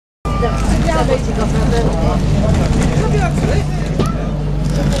I've already got my birthday. Have you actually?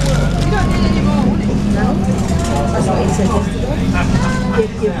 You don't need any more money. No, that's what he said yesterday.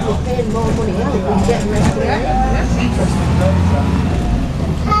 You're paying more money out, but you're getting less money.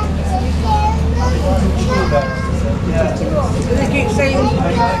 They keep saying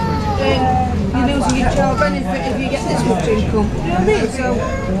you're losing your child benefit if you get this much income. You know what I mean? So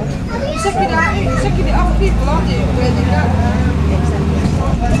second it off people, aren't you? Where they go.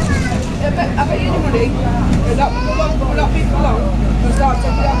 I bet you any money. We're not people long. We'll start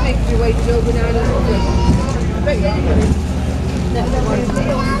taking our making your wages over 900. I bet you any money.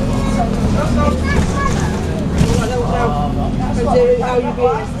 I don't know. How you be?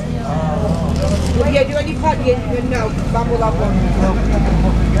 If you do any padding, no, Mum will have one.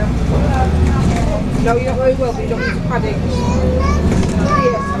 No, you don't very well, but you don't use padding.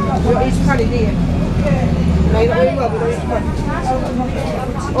 Here, you don't use padding here. No, you don't very well, but you don't use padding.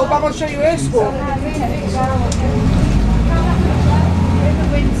 Oh, Mum will show you her school.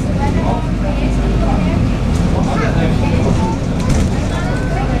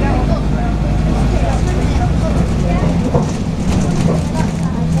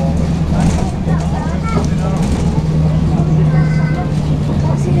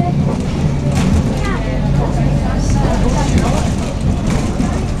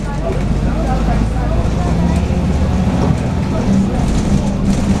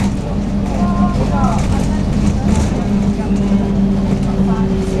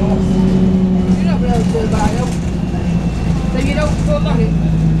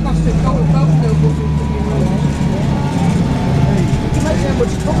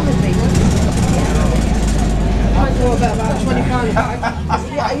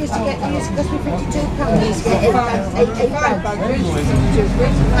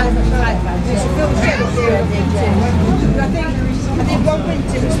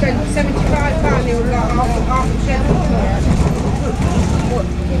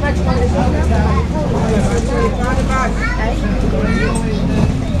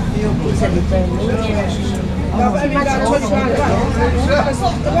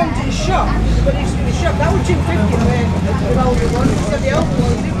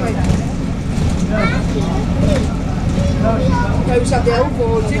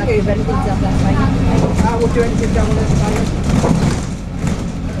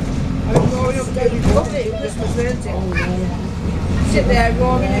 Sit there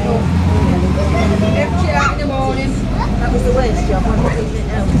warming it up. Empty it out in the morning. That was the worst job, I'm not doing it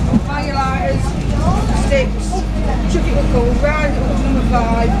now. Firelighters, sticks, chuck it with coal, grind it up to number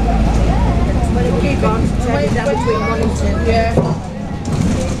 5. Keep it on, turn it down between 1 and 2. Yeah.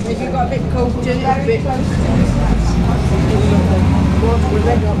 If you've got a bit cold, turn it up a bit. We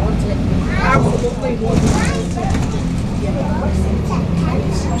read not want it. Absolutely.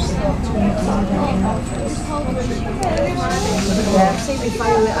 Yeah, I've seen me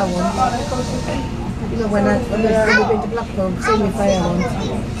fire it, I want. You know, when we've been to Blackpool, I've seen me fire one.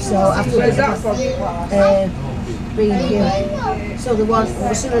 So after where's that from? Being here. So the one,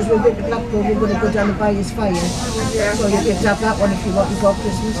 as soon as we've been to Blackpool, we're going to go down and buy his fire. Yeah. So you have to have that one if you want before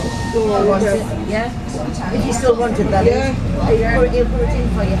Christmas. Oh, want it, yeah? If you still want it, that yeah. is. He'll put it in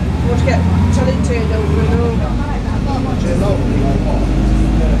for you. I want to get telly turned over and all.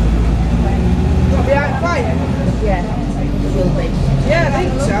 What, behind fire? Yeah, it will be. Yeah, I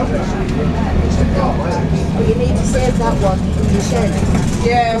think so. But you need to save that one in your shed.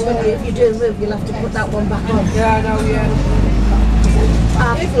 Yeah, If you do move, you'll have to put that one back on. yeah, I know, yeah.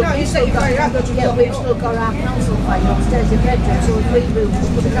 If not, you set your fire out, don't you? Yeah, we've still got our council fire upstairs in bedroom, so if we move,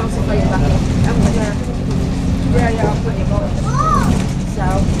 we'll put the council fire back on. Yeah, I'll put it on. So,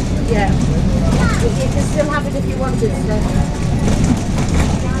 yeah. You can still have it if you wanted to.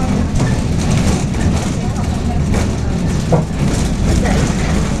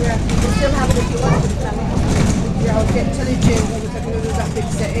 Yeah. You can still have it if you wanted to. Yeah, I'll get telly tuned when we're taking over that big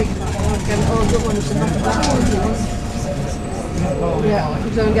setting. Oh, good one, it's not bad one. Yeah,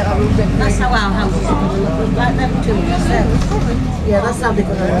 go and get that room decorated. That's how our houses are going to look like them too. Yeah, that's how they're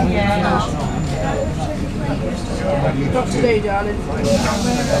going to look. Yeah. Not today, darling.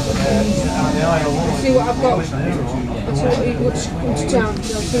 See what I've got. I'll tell you what you want to come to town. You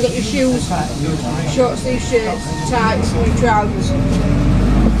can get your shoes, short sleeve shirts, tights, and your trousers.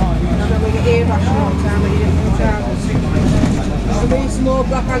 And then we get ear fashion all the time when you get your trousers. I need some more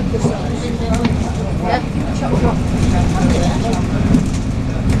black ankle socks. Yeah, chop them off.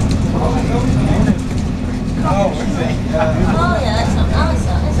 Oh yeah, that's not nice,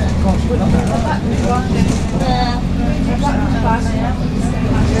 that, is it? Yeah.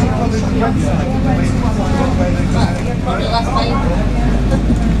 Probably last night.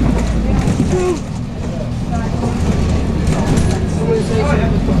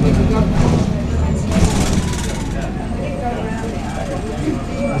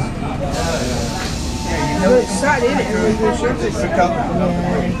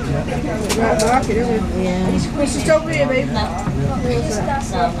 Right market, isn't it? Yeah. What's the over here, babe?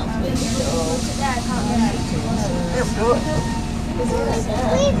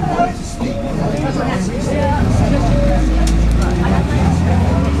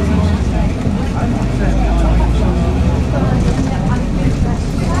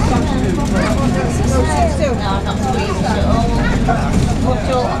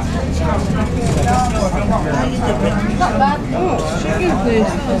 Not bad. Oh, chicken,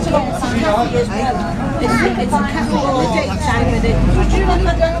 please. It's a cafe all the daytime with it. Would you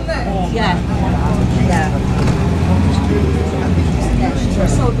look down there? Yeah. Yeah.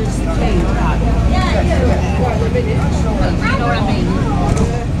 So does the cake. Yeah, yeah. Right, a minute. You know what I mean?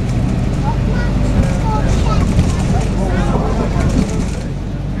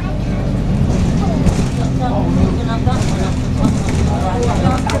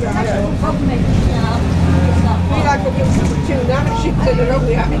 We like a good tuna and chips in a row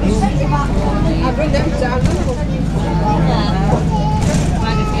we have. I bring them down.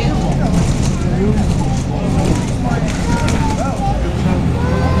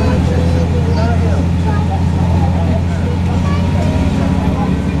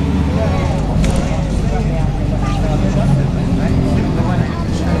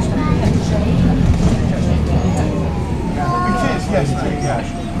 Yes,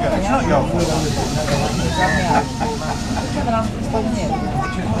 it's not your fault.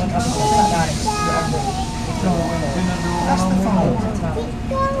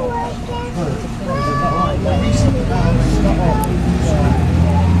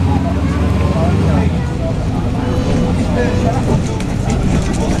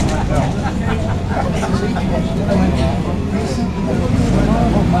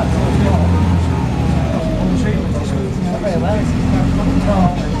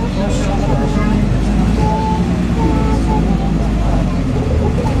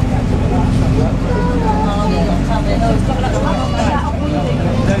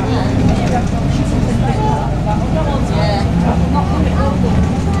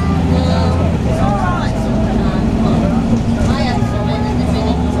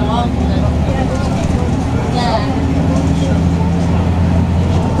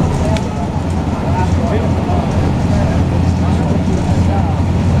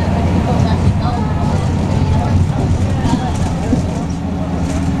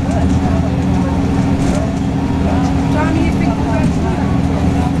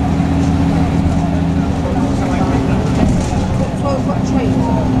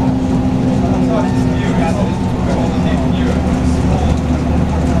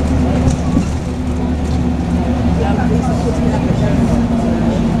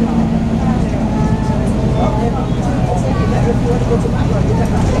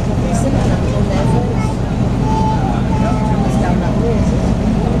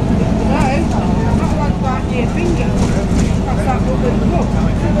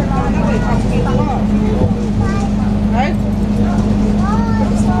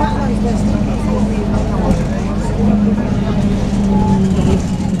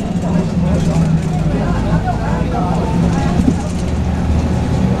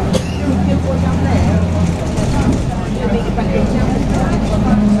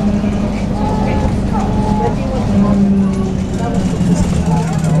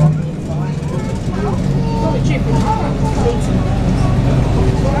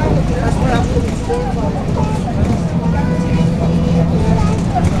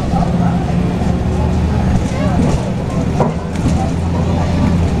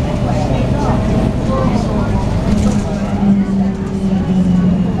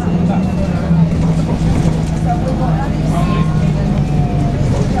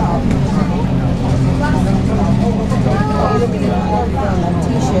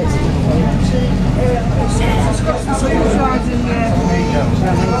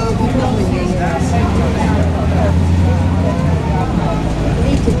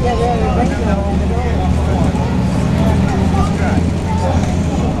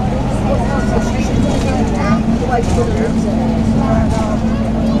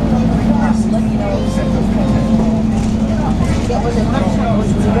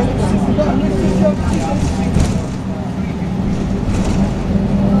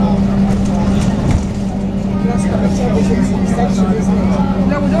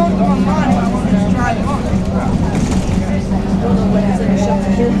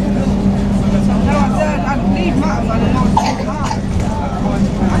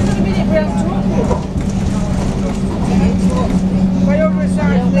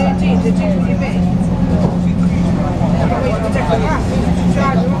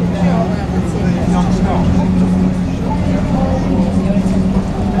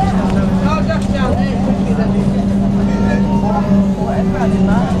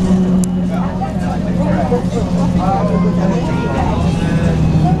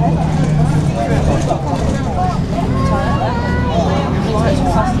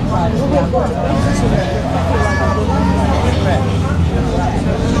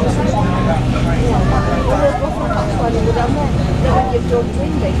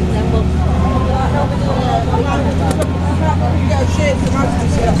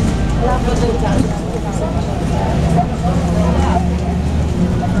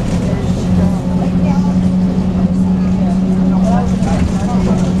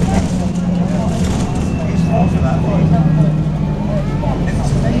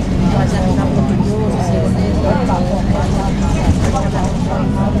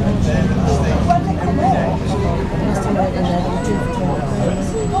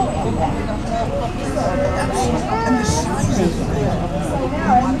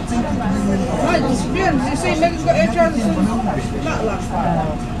 see Megan's got her trousers and that last.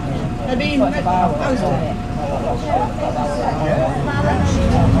 I mean, how's it?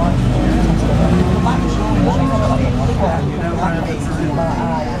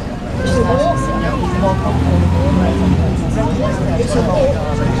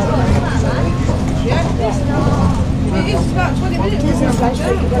 Yeah, it is about 20 minutes. It's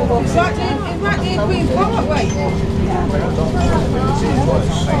right near Queen Parkway.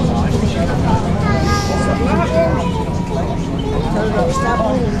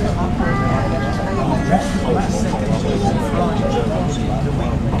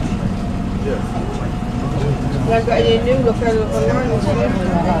 I've got any new look online.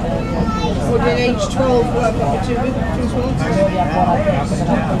 Or the age 12, whatever, too small.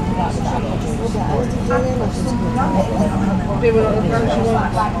 Do a lot of pants you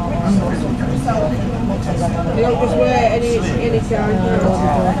want. You don't just wear any kind.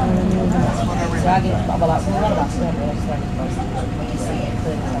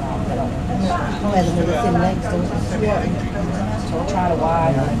 Try to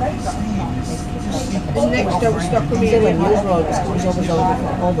wide. The next don't stop coming in. When you was always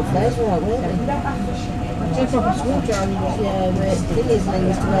all the flares were out, weren't they? It's like a school trousers. Yeah, but the thing is, they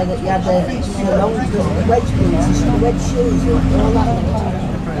used to wear that you had the long wedge boots, the wedge shoes, all that.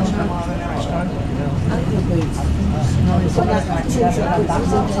 Ankle boots.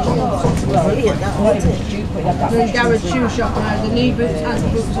 Brilliant, that wasn't it? The garage shoe shop now, the knee boots, ankle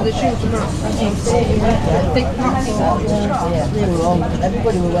boots, and the shoes are not. Thick platforms. They were all,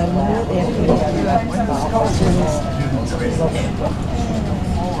 everybody were wearing them, weren't they?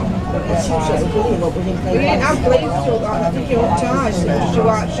 We didn't have blazers or that, I think you want ties, just your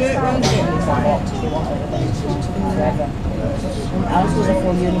white shirt around it. Ours was a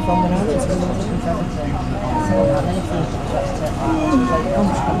full uniform when I was at school. So many people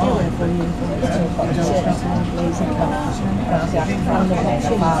full uniform.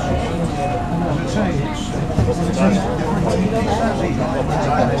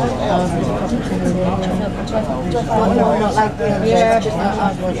 Not like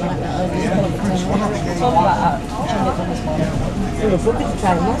they were booking to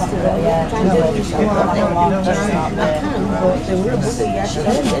try and master it. Yeah, try and do it yourself. I can, but they were a booker, you actually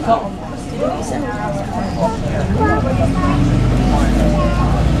learned it. Do it yourself.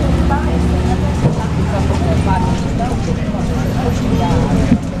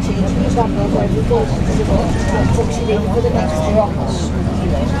 Change the top of every book, push it in for the next drop. I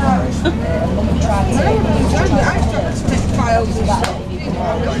started to take files and stuff.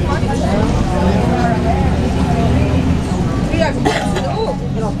 Yeah, we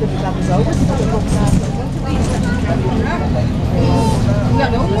got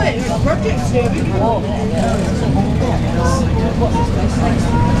no way, there's projects here. We can go.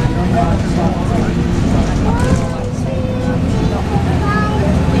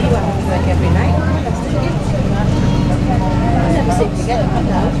 Work every night. I never seem to get it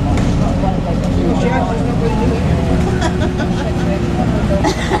now.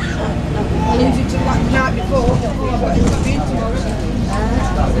 I lose it to like the night before. But it's not been tomorrow.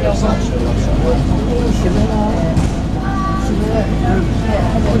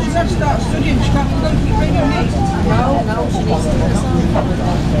 She has to start studying. She can't go to keep bringing me. No, she needs to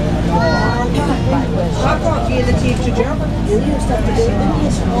I can't be in the teacher job. You used to have to do it when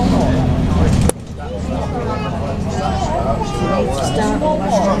you're small. She needs to start by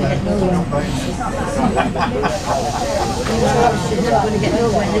trying to get nowhere. She's never going to get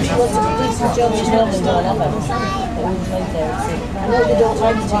nowhere. And if she wants a decent job, she's not going to start off. I know they don't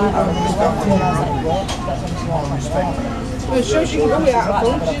like to Well, so she can go out of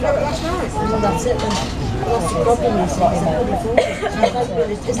phone. She did it last night. well, that's it then. What's the problem is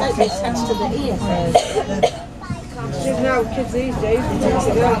it's like they attached to the ear. There's now kids these days. They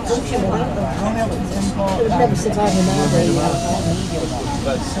take it out. It would never survive in our day.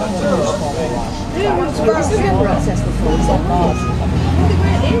 Yeah, once a while. It's never accessible for us.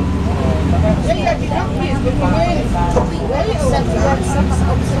 Yeah, you had your copies, but you weren't.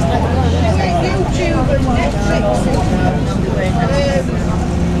 YouTube and Netflix and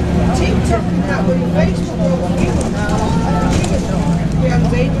TikTok and that were on Facebook over you. We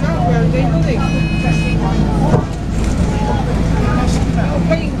haven't dated now, we haven't dated nothing. I'm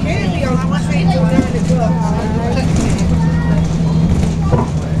playing Kirby on the street till 9 o'clock.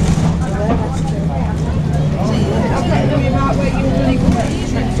 I'm not knowing about where you really go to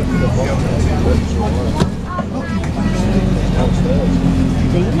eat and stuff.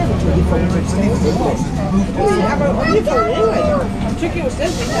 You never took your phone upstairs, did you? You have it on your phone anyway. I took it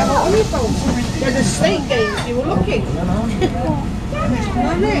upstairs, you have it on your phone. There's a snake game, you were looking. They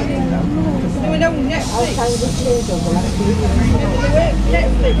were on Netflix. All kinds of change over the last few years. They weren't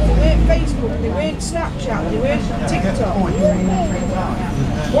Netflix, they weren't Facebook, they weren't Snapchat, they weren't TikTok. I've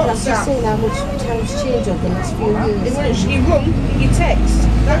just WhatsApp. seen how much times change over the last few They years. weren't, you run, you text,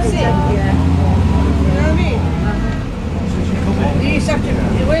 that's it. Yeah. You know what I mean? You used to have to,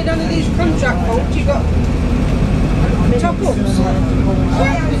 you went down to these contract folks, you got top-ups.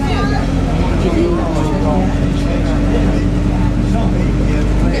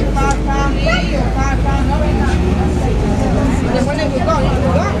 Get £5 here or £5 orange. And then when it was gone, it was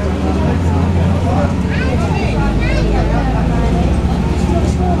gone.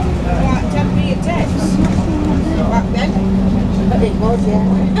 Like 10p a text back then. But it was, yeah.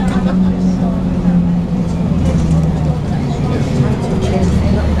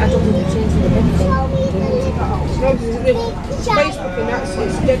 I don't think they've changed the big thing. No, because Facebook and that's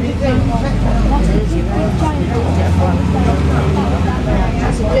it's a deadly thing.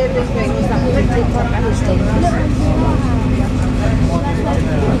 That's a deadly thing. It's that big TikTok and stuff.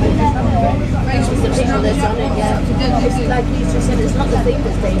 It's the people that's on it, yeah. It's like Lisa said, it's not the thing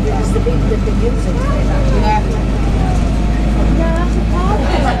that's dangerous, it's the people that they use it. Yeah.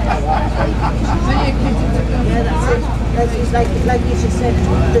 Yeah, that's it. It's like Lisa said,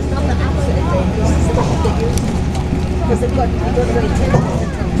 there's not the apps that are dangerous, it's the people that use it. Because they've got very attention all the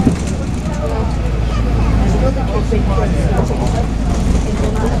time. There's another kid big friend on TikTok.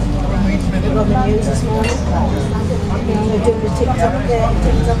 They're on the news this morning. They're doing the TikTok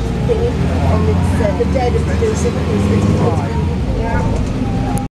thingy, and it's the dead of producing.